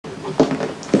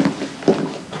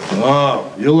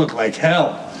Oh, you look like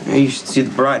hell. Yeah, you should see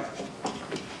the bride.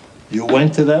 You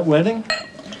went to that wedding?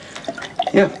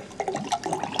 Yeah.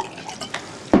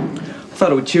 I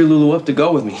thought it would cheer Lulu up to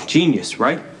go with me. Genius,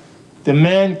 right? The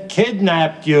man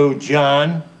kidnapped you,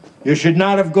 John. You should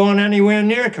not have gone anywhere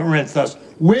near Corinthos,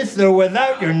 with or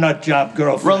without your nutjob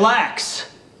girlfriend.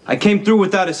 Relax. I came through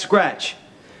without a scratch.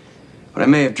 But I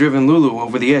may have driven Lulu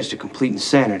over the edge to complete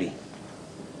insanity.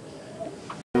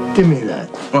 Give me that.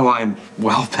 Oh, I'm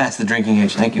well past the drinking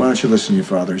age, thank you. Why don't you listen to your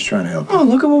father? He's trying to help you. Oh,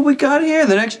 look at what we got here.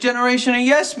 The next generation of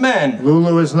yes men.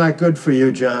 Lulu is not good for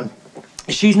you, John.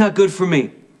 She's not good for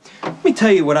me. Let me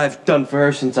tell you what I've done for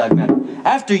her since I've met her.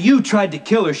 After you tried to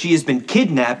kill her, she has been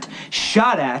kidnapped,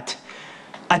 shot at,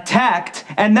 attacked,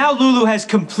 and now Lulu has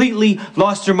completely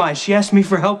lost her mind. She asked me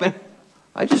for help, and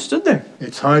I just stood there.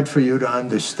 It's hard for you to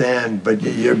understand, but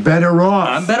you're better off.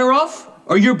 I'm better off,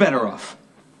 or you're better off?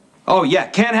 Oh, yeah,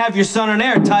 can't have your son and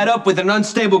heir tied up with an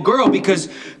unstable girl because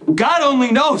God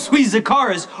only knows we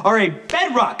Zakaras are a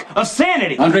bedrock of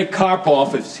sanity. Andrei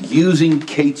Karpov is using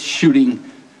Kate's shooting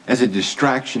as a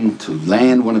distraction to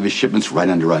land one of his shipments right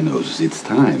under our noses. It's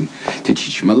time to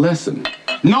teach him a lesson.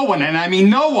 No one, and I mean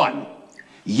no one,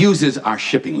 uses our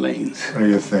shipping lanes. What do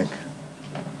you think?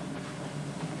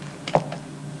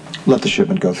 Let the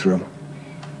shipment go through.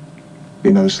 Be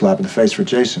another slap in the face for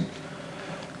Jason.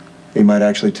 He might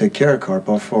actually take care of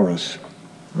Karpov for us.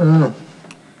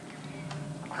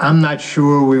 I'm not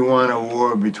sure we want a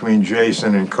war between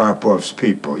Jason and Karpov's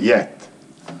people yet.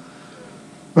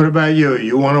 What about you?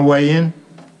 You want to weigh in?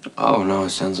 Oh, no,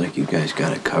 it sounds like you guys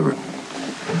got it covered.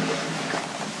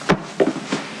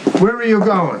 Where are you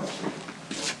going?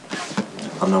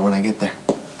 I'll know when I get there.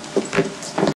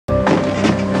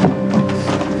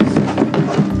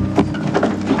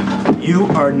 You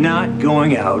are not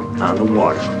going out on the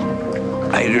water.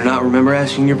 I do not remember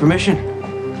asking your permission.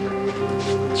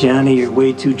 Johnny, you're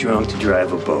way too drunk to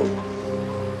drive a boat.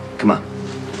 Come on.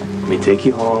 Let me take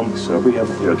you home, sober you up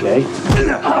a bit, okay? You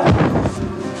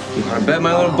want to bet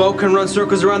my little boat can run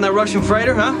circles around that Russian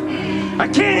freighter, huh? I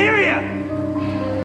can't hear you!